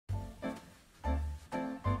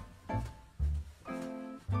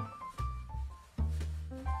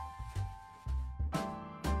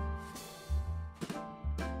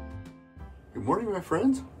Good morning, my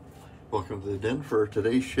friends. Welcome to the den for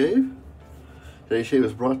today's shave. Today's shave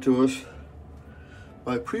is brought to us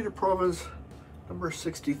by PdP number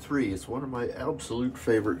 63. It's one of my absolute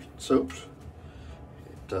favorite soaps.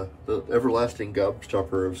 The everlasting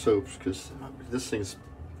gobstopper of soaps, because this thing's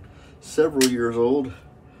several years old.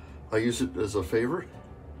 I use it as a favorite,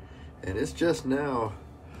 and it's just now,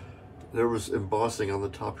 there was embossing on the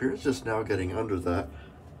top here, it's just now getting under that.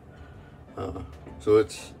 So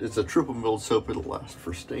it's a triple milled soap. It'll last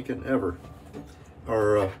for stinking ever.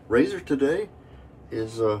 Our razor today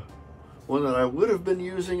is one that I would have been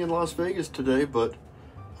using in Las Vegas today, but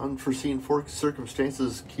unforeseen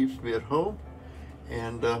circumstances keeps me at home.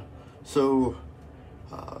 And so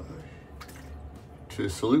to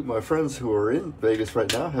salute my friends who are in Vegas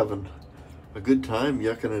right now, having a good time,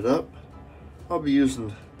 yucking it up, I'll be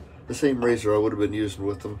using the same razor I would have been using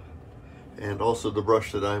with them, and also the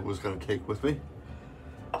brush that I was going to take with me.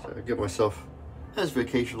 So I give myself as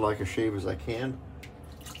vacation-like a shave as I can,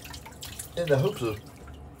 in the hopes of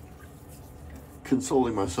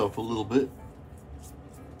consoling myself a little bit.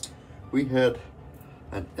 We had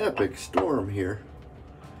an epic storm here,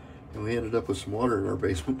 and we ended up with some water in our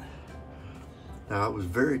basement. Now, I was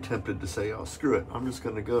very tempted to say, oh, screw it, I'm just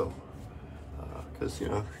going to go. Because, you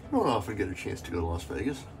know, you don't often get a chance to go to Las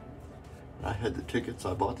Vegas. I had the tickets.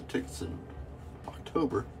 I bought the tickets in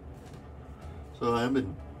October. So I've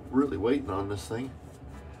been really waiting on this thing.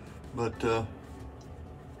 But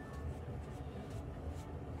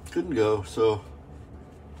couldn't go, so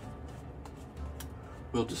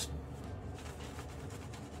we'll just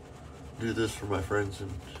do this for my friends in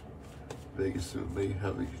Vegas who may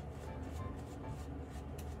having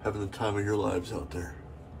the time of your lives out there.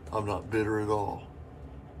 I'm not bitter at all.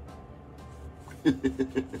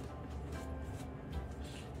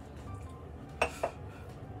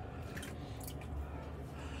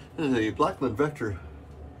 The Blackman Vector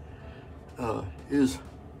is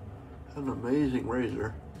an amazing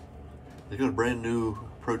razor. It's got a brand new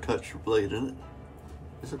Pro Touch blade in it.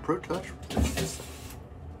 Is it Pro Touch?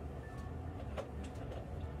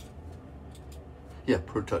 Yeah,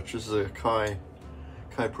 Pro Touch. This is a Kai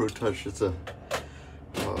Pro Touch. It's a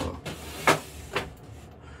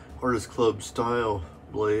Artist Club style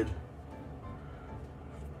blade.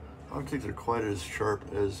 I don't think they're quite as sharp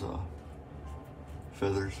as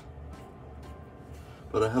feathers,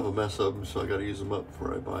 but I have a mess of them, so I got to use them up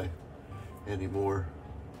before I buy any more.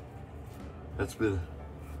 That's been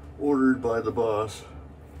ordered by the boss.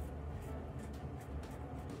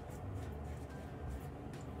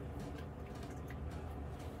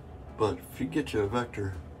 But if you get you a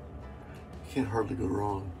Vector, you can't hardly go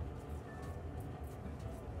wrong.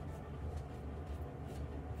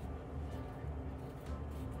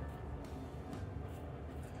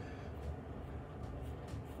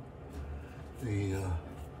 The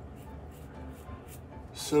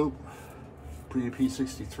soap, PdP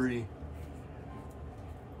 63,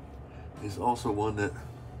 is also one that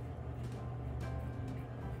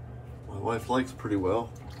my wife likes pretty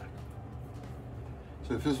well.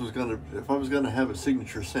 So if I was gonna have a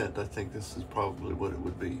signature scent, I think this is probably what it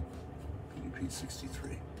would be, PdP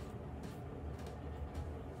 63.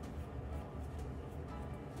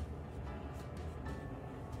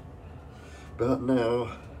 About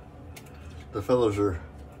now, the fellows are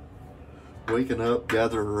waking up,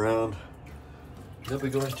 gathering around. They'll be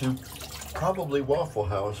going to probably Waffle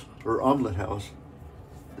House or Omelet House.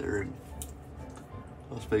 They're in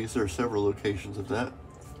Las Vegas. There are several locations of that,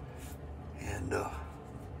 and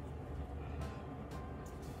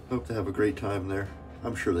hope to have a great time there.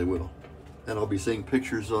 I'm sure they will. And I'll be seeing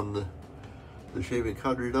pictures on the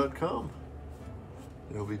shavingcadre.com.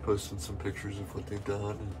 They'll be posting some pictures of what they've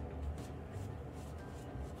done. And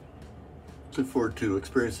look forward to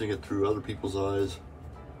experiencing it through other people's eyes,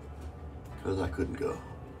 because I couldn't go.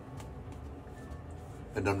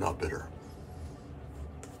 And I'm not bitter.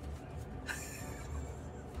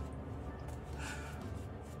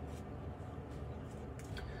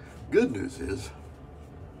 Good news is,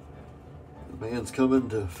 the man's coming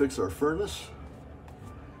to fix our furnace.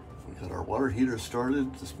 We got our water heater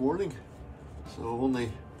started this morning, so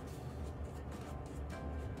only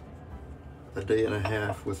a day and a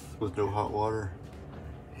half with no hot water,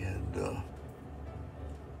 and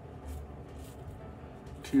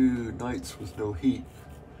 2 nights with no heat.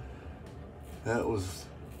 That was,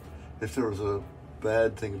 if there was a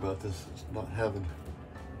bad thing about this, it's not having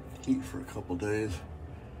heat for a couple days,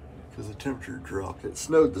 because the temperature dropped. It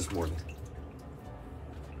snowed this morning.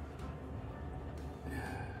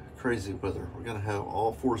 Yeah, crazy weather. We're gonna have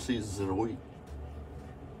all 4 seasons in a week.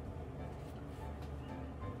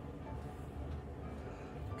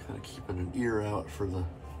 of keeping an ear out for the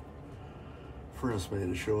furnace man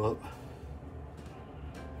to show up.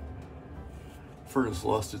 Furnace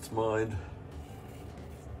lost its mind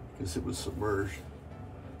because it was submerged,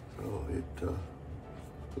 so it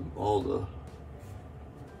all the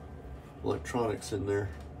electronics in there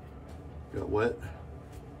got wet,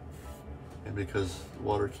 and because the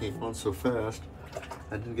water came on so fast,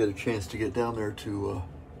 I didn't get a chance to get down there to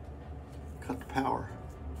cut the power.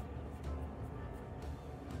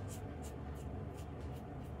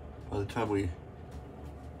 By the time we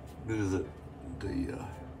knew that the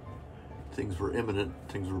things were imminent,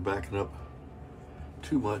 things were backing up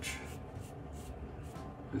too much,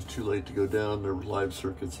 it was too late to go down. There were live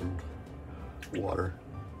circuits and water.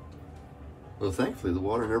 Well, thankfully the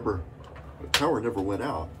power never went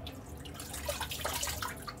out.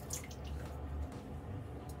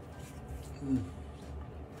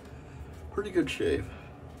 Pretty good shave.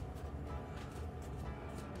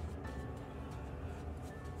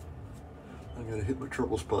 I'm gonna hit my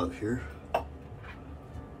trouble spot here.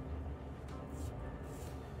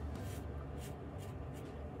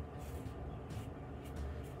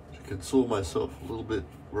 To console myself a little bit,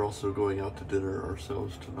 we're also going out to dinner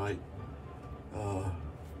ourselves tonight.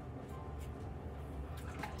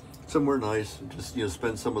 Somewhere nice, and just, you know,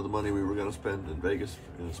 spend some of the money we were going to spend in Vegas.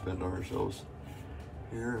 We're going to spend on ourselves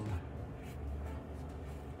here in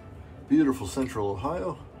beautiful Central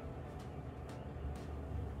Ohio,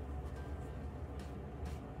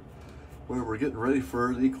 where we're getting ready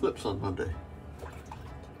for the eclipse on Monday.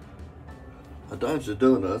 A dimes to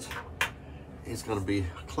donuts. It's going to be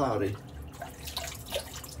cloudy.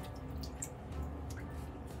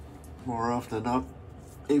 More often than not,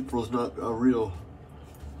 April's not a real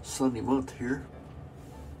sunny month here,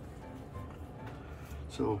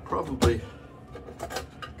 so probably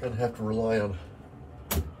gonna have to rely on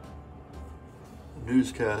a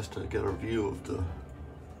newscast to get a view of the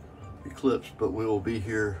eclipse, but we will be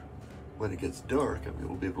here when it gets dark. I mean,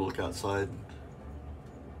 we'll be able to look outside.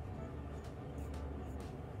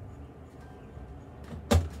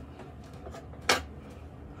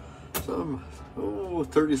 Some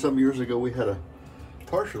 30-some years ago, we had a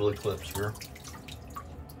partial eclipse here.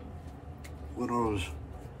 When I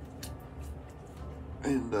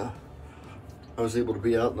was able to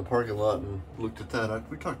be out in the parking lot and looked at that.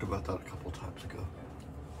 We talked about that a couple of times ago.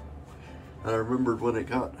 And I remembered when it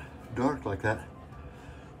got dark like that,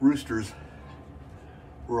 roosters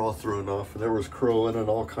were all thrown off, and there was crowing and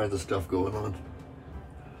all kinds of stuff going on.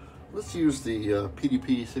 Let's use the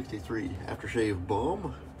PdP 63 aftershave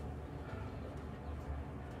balm.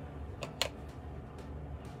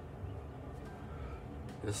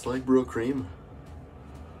 Just like Bro Cream.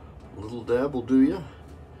 A little dab will do ya.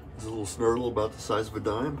 There's a little snurtle about the size of a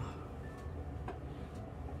dime.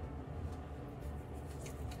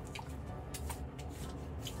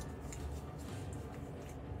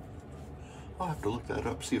 I'll have to look that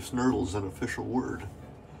up, see if snurtle is an official word.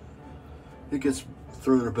 It gets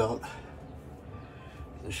thrown about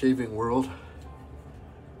in the shaving world.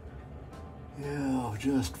 Yeah,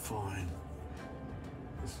 just fine.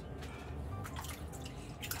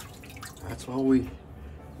 That's all we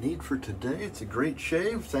need for today. It's a great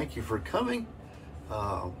shave. Thank you for coming.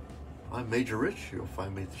 I'm Major Rich. You'll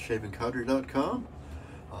find me at shavingcadre.com.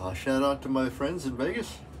 Shout out to my friends in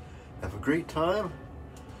Vegas. Have a great time.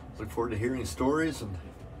 Look forward to hearing stories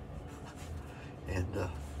and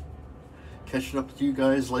catching up with you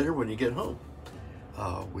guys later when you get home.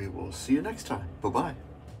 We will see you next time. Bye-bye.